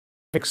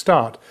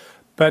start,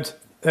 but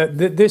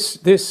this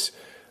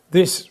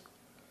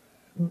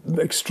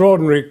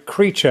extraordinary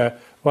creature,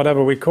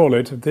 whatever we call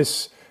it,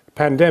 this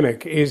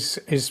pandemic is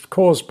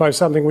caused by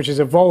something which is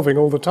evolving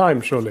all the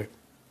time, surely.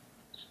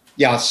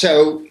 Yeah.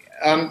 So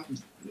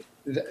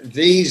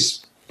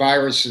these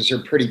viruses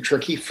are pretty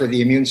tricky for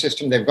the immune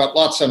system. They've got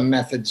lots of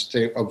methods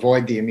to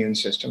avoid the immune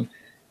system.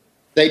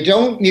 They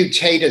don't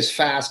mutate as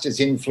fast as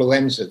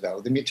influenza,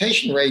 though. The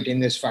mutation rate in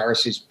this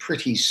virus is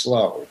pretty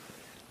slow,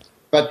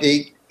 but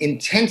the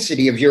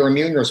intensity of your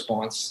immune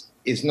response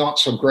is not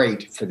so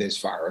great for this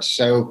virus.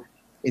 So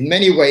in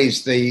many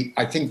ways,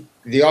 I think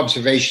the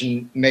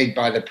observation made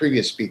by the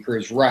previous speaker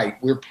is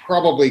right. We're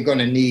probably going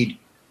to need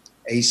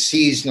a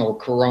seasonal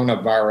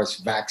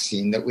coronavirus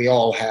vaccine that we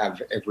all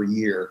have every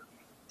year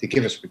to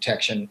give us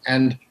protection.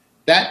 And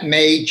that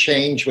may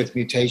change with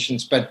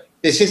mutations, but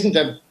this isn't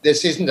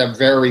a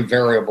very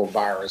variable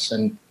virus.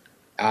 And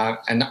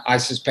I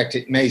suspect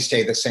it may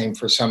stay the same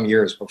for some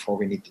years before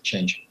we need to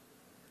change it.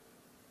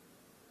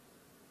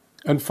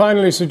 And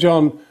finally, Sir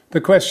John,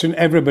 the question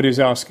everybody's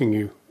asking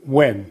you,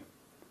 when?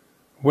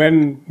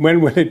 When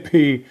will it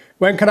be?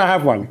 When can I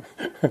have one?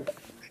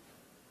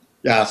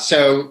 Yeah,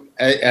 so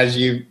as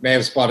you may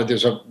have spotted,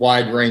 there's a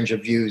wide range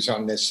of views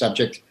on this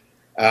subject.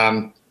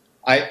 I'm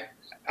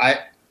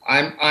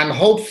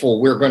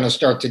hopeful we're going to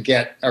start to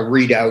get a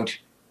readout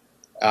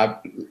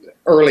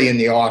early in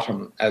the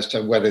autumn as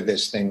to whether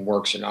this thing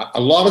works or not.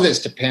 A lot of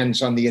this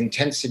depends on the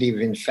intensity of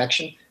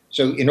infection.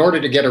 So in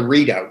order to get a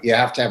readout, you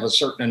have to have a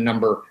certain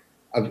number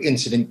of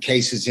incident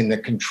cases in the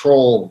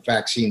control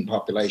vaccine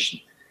population.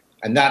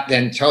 And that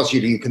then tells you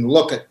that you can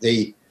look at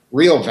the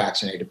real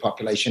vaccinated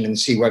population and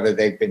see whether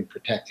they've been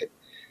protected.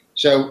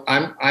 So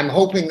I'm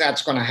hoping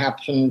that's going to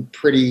happen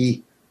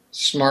pretty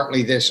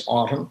smartly this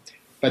autumn.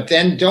 But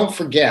then don't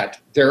forget,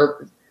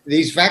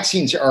 these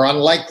vaccines are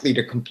unlikely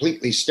to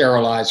completely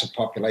sterilize a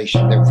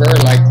population. They're very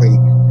likely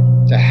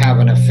to have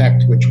an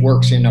effect which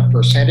works in a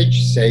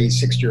percentage, say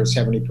 60 or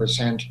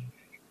 70%.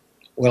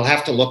 We'll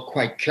have to look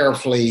quite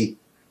carefully,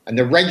 and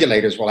the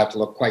regulators will have to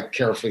look quite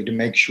carefully to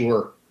make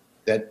sure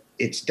that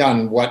it's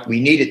done what we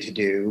need it to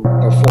do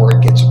before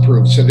it gets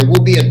approved. So there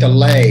will be a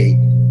delay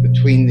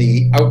between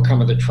the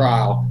outcome of the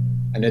trial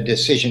and a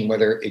decision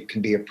whether it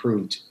can be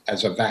approved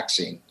as a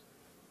vaccine.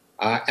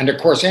 And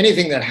of course,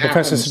 anything that happens...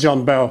 Professor Sir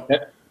John Bell.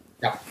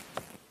 Yeah.